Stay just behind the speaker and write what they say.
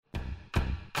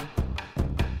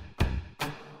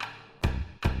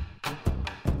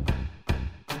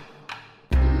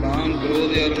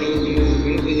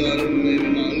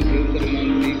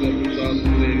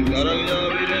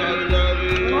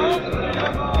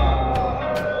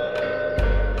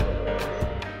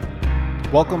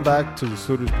Welcome back to the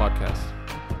Suraj podcast.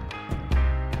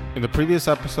 In the previous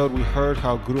episode, we heard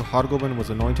how Guru Hargobind was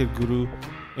anointed Guru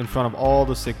in front of all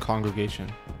the Sikh congregation.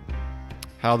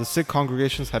 How the Sikh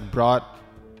congregations had brought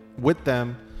with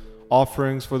them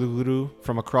offerings for the Guru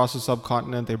from across the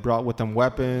subcontinent. They brought with them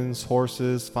weapons,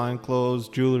 horses, fine clothes,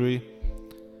 jewelry.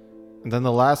 And then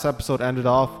the last episode ended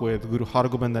off with Guru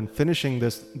Hargobind then finishing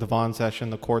this Divan session,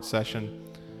 the court session,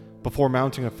 before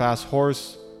mounting a fast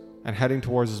horse and heading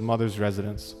towards his mother's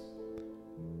residence.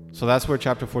 So that's where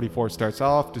chapter 44 starts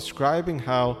off, describing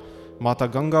how Mata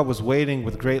Ganga was waiting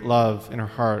with great love in her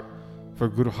heart for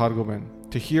Guru Hargobind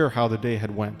to hear how the day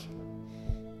had went.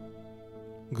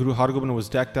 Guru Hargobind was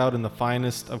decked out in the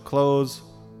finest of clothes,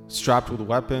 strapped with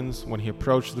weapons. When he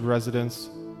approached the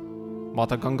residence,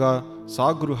 Mata Ganga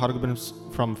saw Guru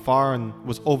Hargobind from far and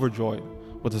was overjoyed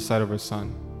with the sight of her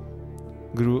son.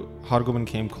 Guru Hargobind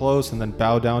came close and then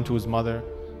bowed down to his mother.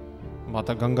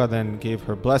 Mata Ganga then gave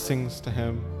her blessings to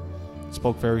him,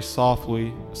 spoke very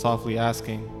softly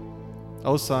asking,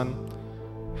 "O son,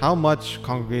 how much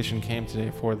congregation came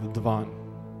today for the Divan?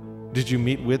 Did you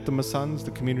meet with the Masands,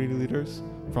 the community leaders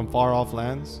from far off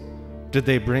lands? Did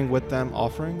they bring with them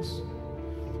offerings?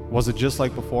 Was it just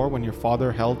like before when your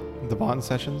father held Divan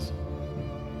sessions?"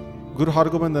 Guru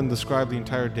Hargobind then described the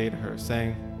entire day to her,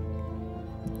 saying,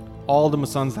 all the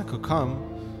Masands that could come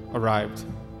arrived,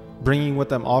 bringing with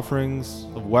them offerings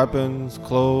of weapons,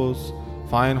 clothes,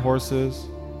 fine horses.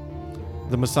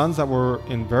 The Masands that were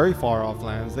in very far off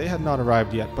lands, they had not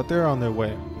arrived yet, but they're on their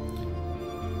way.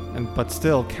 But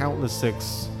still, countless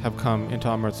Sikhs have come into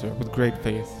Amritsar with great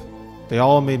faith. They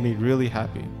all made me really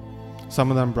happy.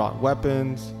 Some of them brought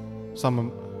weapons, some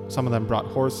of them brought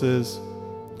horses.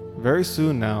 Very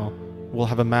soon now, we'll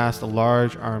have amassed a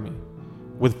large army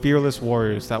with fearless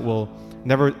warriors that will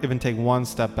never even take one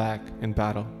step back in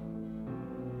battle.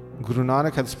 Guru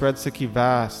Nanak had spread Sikhi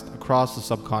vast across the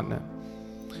subcontinent,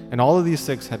 and all of these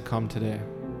Sikhs had come today.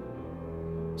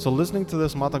 So listening to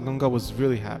this, Mata Ganga was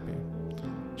really happy.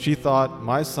 She thought,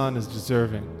 my son is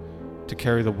deserving to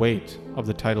carry the weight of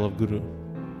the title of Guru.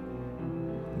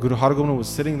 Guru Hargobind was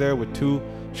sitting there with two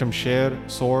Shamsher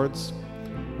swords,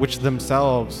 which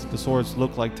themselves, the swords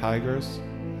looked like tigers.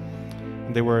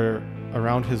 They were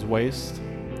around his waist.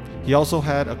 He also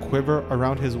had a quiver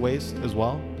around his waist as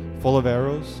well, full of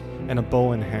arrows, and a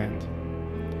bow in hand.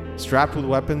 Strapped with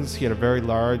weapons, he had a very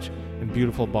large and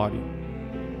beautiful body.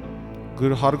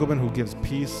 Guru Hargobind, who gives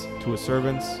peace to his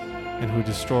servants and who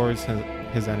destroys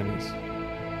his enemies.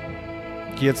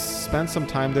 He had spent some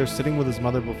time there sitting with his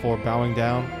mother before bowing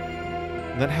down,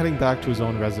 and then heading back to his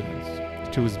own residence,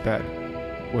 to his bed,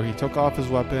 where he took off his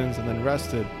weapons and then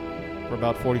rested for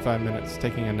about 45 minutes,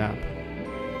 taking a nap.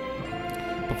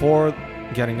 Before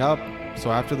getting up, so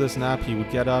after this nap, he would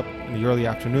get up in the early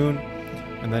afternoon,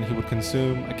 and then he would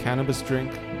consume a cannabis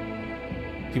drink.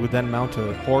 He would then mount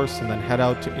a horse and then head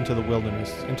out into the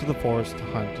wilderness, into the forest to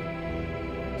hunt.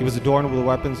 He was adorned with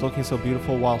weapons, looking so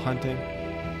beautiful while hunting.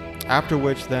 After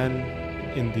which then,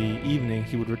 in the evening,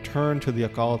 he would return to the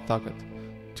Akal Takht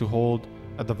to hold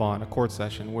a Divan, a court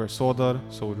session, where Sodar,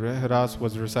 so Rahras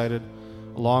was recited,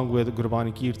 along with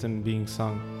Gurbani Kirtan being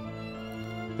sung.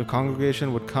 The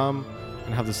congregation would come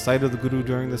and have the sight of the Guru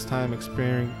during this time,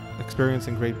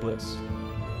 experiencing great bliss.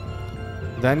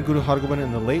 Then Guru Hargobind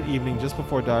in the late evening, just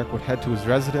before dark, would head to his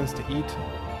residence to eat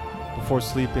before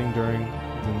sleeping during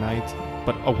the night,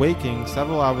 but awaking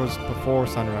several hours before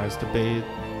sunrise to bathe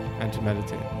and to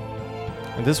meditate.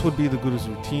 And this would be the Guru's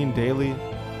routine daily.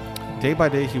 Day by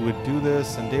day he would do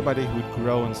this, and day by day he would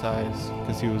grow in size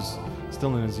because he was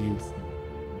still in his youth.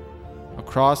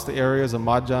 Across the areas of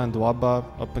Majha and Doaba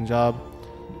of Punjab,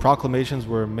 proclamations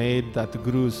were made that the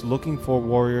Guru is looking for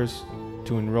warriors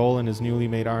to enroll in his newly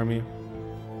made army.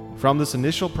 From this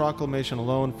initial proclamation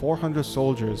alone, 400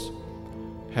 soldiers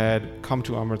had come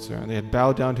to Amritsar, and they had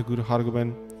bowed down to Guru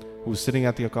Hargobind, who was sitting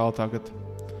at the Akal Takht.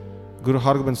 Guru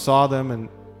Hargobind saw them and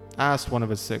asked one of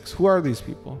his Sikhs, "Who are these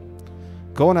people?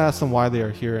 Go and ask them why they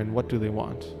are here and what do they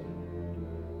want."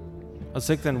 A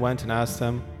Sikh then went and asked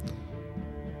them,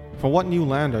 "From what new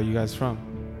land are you guys from?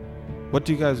 What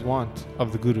do you guys want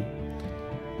of the Guru?"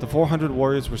 The 400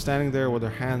 warriors were standing there with their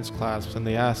hands clasped, and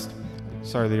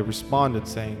they responded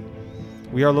saying,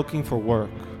 "We are looking for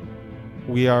work.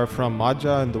 We are from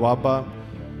Majha and Doaba.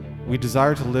 We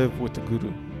desire to live with the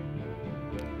Guru."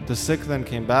 The Sikh then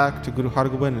came back to Guru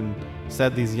Hargobind and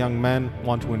said, "These young men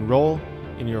want to enroll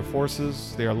in your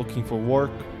forces. They are looking for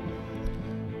work."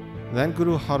 Then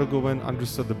Guru Hargobind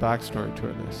understood the backstory to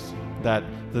this, that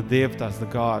the Devtas, the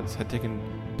gods, had taken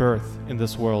birth in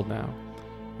this world now,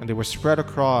 and they were spread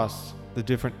across the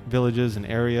different villages and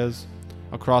areas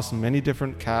across many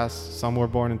different castes. Some were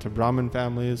born into Brahmin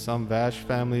families, some Vash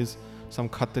families, some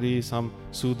Khatri, some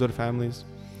Sudra families,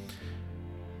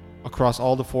 across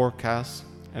all the 4 castes.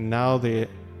 And now they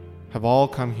have all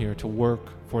come here to work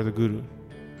for the Guru.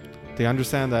 They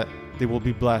understand that they will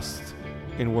be blessed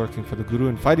in working for the Guru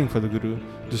and fighting for the Guru,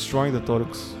 destroying the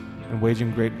Turks and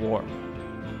waging great war.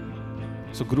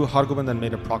 So Guru Hargobind then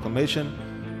made a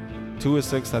proclamation to his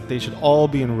Sikhs that they should all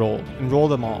be enrolled. Enroll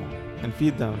them all and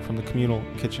feed them from the communal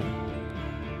kitchen.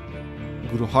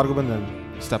 Guru Hargobind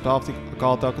then stepped off the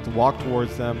Akal Takht, walked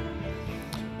towards them,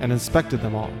 and inspected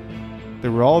them all. They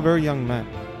were all very young men.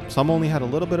 Some only had a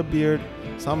little bit of beard,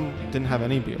 some didn't have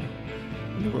any beard.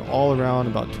 They were all around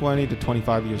about 20 to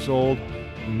 25 years old.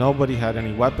 Nobody had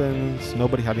any weapons,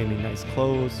 nobody had any nice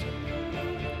clothes.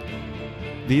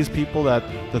 These people that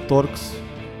the Turks,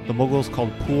 the Mughals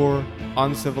called poor,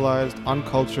 uncivilized,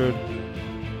 uncultured,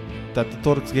 that the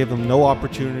Turks gave them no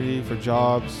opportunity for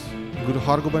jobs, Guru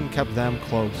Hargobind kept them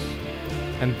close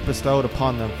and bestowed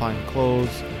upon them fine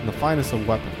clothes and the finest of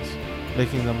weapons,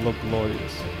 making them look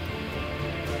glorious.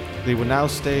 They would now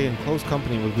stay in close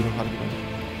company with Guru Hargobind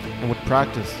and would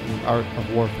practice in the art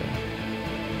of warfare.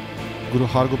 Guru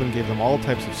Hargobind gave them all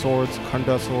types of swords,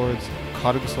 khanda swords,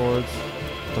 kharg swords,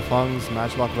 tufangs,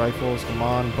 matchlock rifles,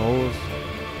 kaman, bows,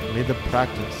 and made them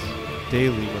practice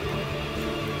daily with them.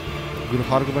 Guru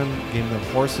Hargobind gave them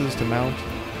horses to mount,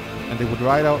 and they would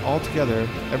ride out all together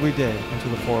every day into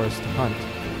the forest to hunt.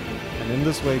 And in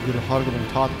this way, Guru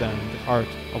Hargobind taught them the art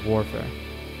of warfare.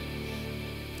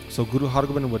 So Guru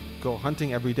Hargobind would go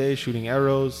hunting every day, shooting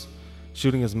arrows,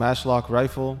 shooting his matchlock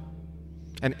rifle.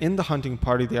 And in the hunting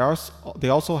party, they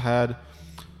also had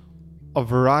a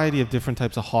variety of different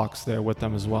types of hawks there with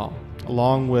them as well.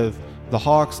 Along with the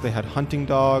hawks, they had hunting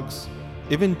dogs.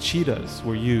 Even cheetahs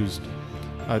were used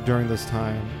during this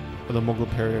time of the Mughal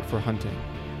period for hunting.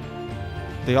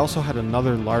 They also had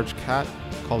another large cat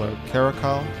called a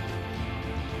caracal.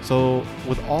 So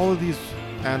with all of these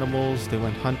animals, they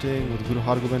went hunting with Guru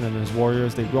Hargobind and his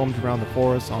warriors. They roamed around the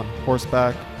forest on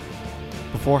horseback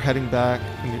before heading back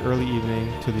in the early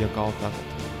evening to the Akal Takht.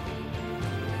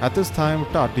 At this time,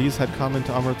 Tadis had come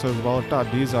into Amritsar as well.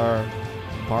 Tadis are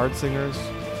bard singers.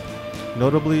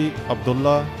 Notably,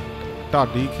 Abdullah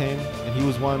Tadi came, and he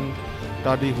was one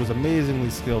Tadi who was amazingly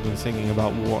skilled in singing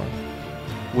about war,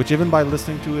 which even by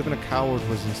listening to, even a coward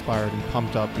was inspired and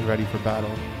pumped up and ready for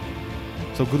battle.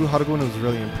 So Guru Hargobind was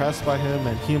really impressed by him,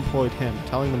 and he employed him,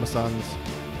 telling the Masands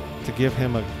to give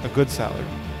him a good salary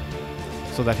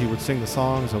so that he would sing the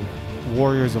songs of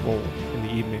warriors of old in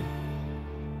the evening.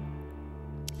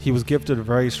 He was gifted a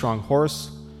very strong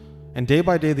horse, and day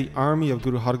by day the army of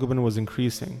Guru Hargobind was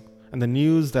increasing. And the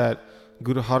news that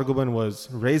Guru Hargobind was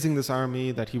raising this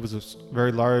army, that he was a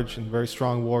very large and very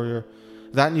strong warrior,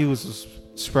 that news was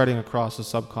spreading across the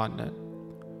subcontinent.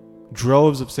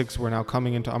 Droves of Sikhs were now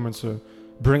coming into Amritsar,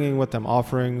 bringing with them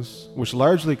offerings, which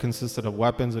largely consisted of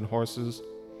weapons and horses.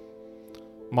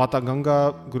 Mata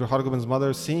Ganga, Guru Hargobind's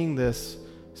mother, seeing this,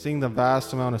 seeing the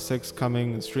vast amount of Sikhs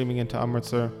coming and streaming into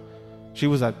Amritsar, she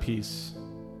was at peace,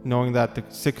 knowing that the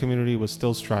Sikh community was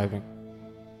still striving.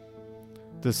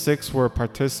 The Sikhs were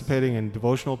participating in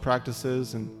devotional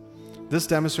practices, and this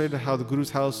demonstrated how the Guru's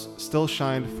house still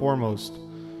shined foremost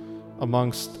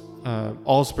amongst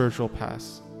all spiritual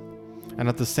paths. And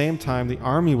at the same time, the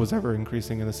army was ever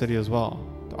increasing in the city as well.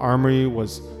 The army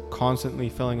was constantly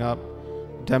filling up,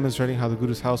 demonstrating how the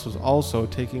Guru's house was also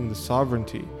taking the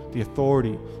sovereignty, the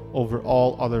authority over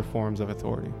all other forms of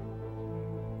authority.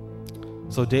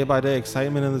 So day by day,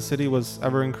 excitement in the city was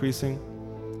ever increasing,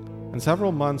 and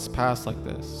several months passed like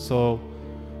this. So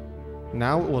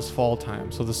now it was fall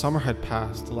time, so the summer had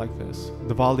passed like this.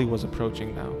 Diwali was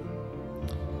approaching now.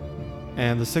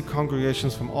 And the Sikh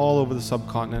congregations from all over the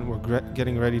subcontinent were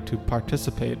getting ready to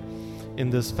participate in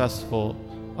this festival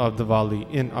of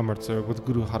Diwali in Amritsar with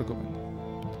Guru Hargobind.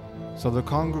 So the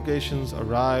congregations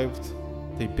arrived,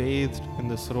 they bathed in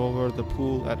the Sarovar, the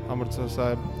pool at Amritsar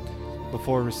Sahib,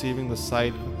 before receiving the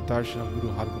sight of the darshan of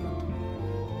Guru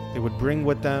Hargobind. They would bring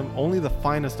with them only the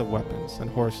finest of weapons and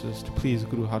horses to please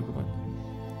Guru Hargobind,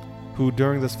 who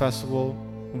during this festival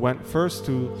went first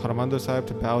to Harmandir Sahib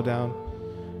to bow down,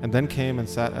 and then came and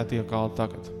sat at the Akal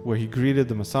Takht, where he greeted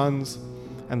the Masands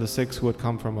and the Sikhs who had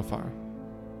come from afar.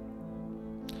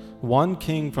 One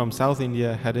king from South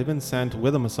India had even sent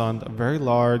with a Masand a very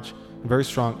large, very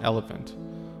strong elephant,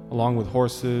 along with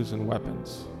horses and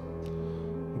weapons.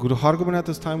 Guru Hargobind at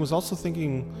this time was also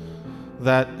thinking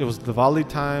that it was Diwali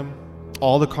time,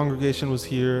 all the congregation was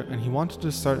here, and he wanted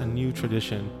to start a new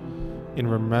tradition in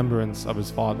remembrance of his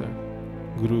father,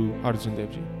 Guru Arjan Dev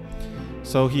Ji.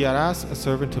 So he had asked a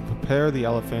servant to prepare the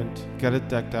elephant, get it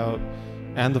decked out,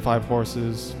 and the 5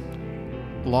 horses,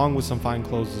 along with some fine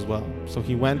clothes as well. So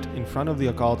he went in front of the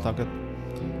Akal Takht.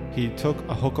 He took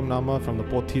a Hukamnama from the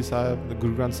Pothi Sahib, the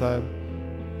Guru Granth Sahib.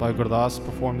 Bhai Gurdas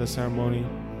performed this ceremony.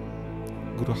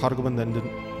 Guru Hargobind then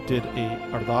did a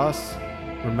Ardas,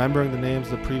 remembering the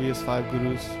names of the previous 5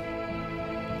 gurus.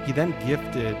 He then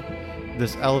gifted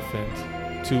this elephant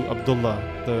to Abdullah,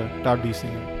 the Dadi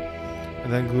singer.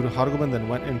 And then Guru Hargobind then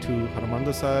went into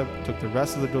Harmandir Sahib, took the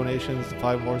rest of the donations, the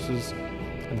 5 horses,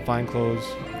 and the fine clothes,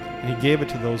 and he gave it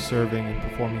to those serving and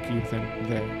performing Kirtan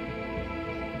there.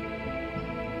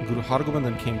 Guru Hargobind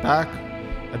then came back,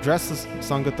 addressed the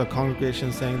Sangat, the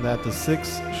congregation, saying that the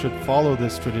Sikhs should follow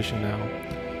this tradition now,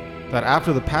 that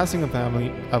after the passing of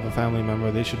a family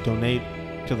member, they should donate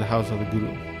to the house of the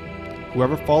Guru.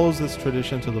 Whoever follows this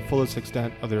tradition to the fullest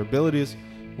extent of their abilities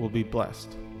will be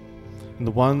blessed. And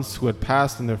the ones who had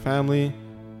passed in their family,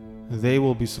 they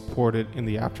will be supported in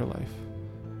the afterlife.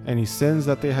 Any sins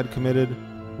that they had committed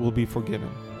will be forgiven.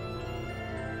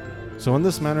 So in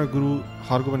this manner, Guru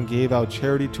Hargobind gave out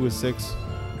charity to his Sikhs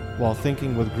while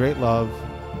thinking with great love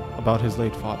about his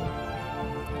late father.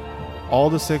 All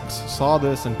the Sikhs saw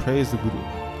this and praised the Guru,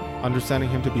 understanding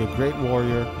him to be a great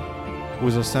warrior who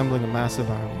was assembling a massive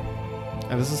army.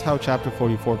 And this is how chapter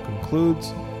 44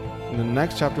 concludes. In the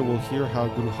next chapter, we'll hear how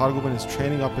Guru Hargobind is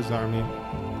training up his army,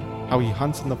 how he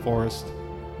hunts in the forest,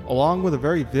 along with a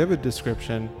very vivid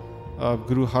description of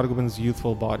Guru Hargobind's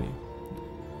youthful body.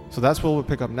 So that's what we'll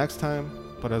pick up next time.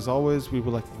 But as always, we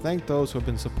would like to thank those who have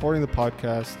been supporting the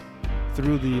podcast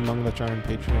through the Mangalacharan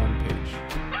Patreon page.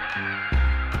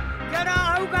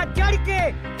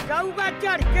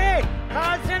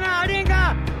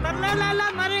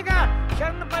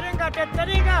 शर्म परेगा ते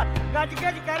तरेगा गज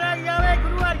गज करेगा वे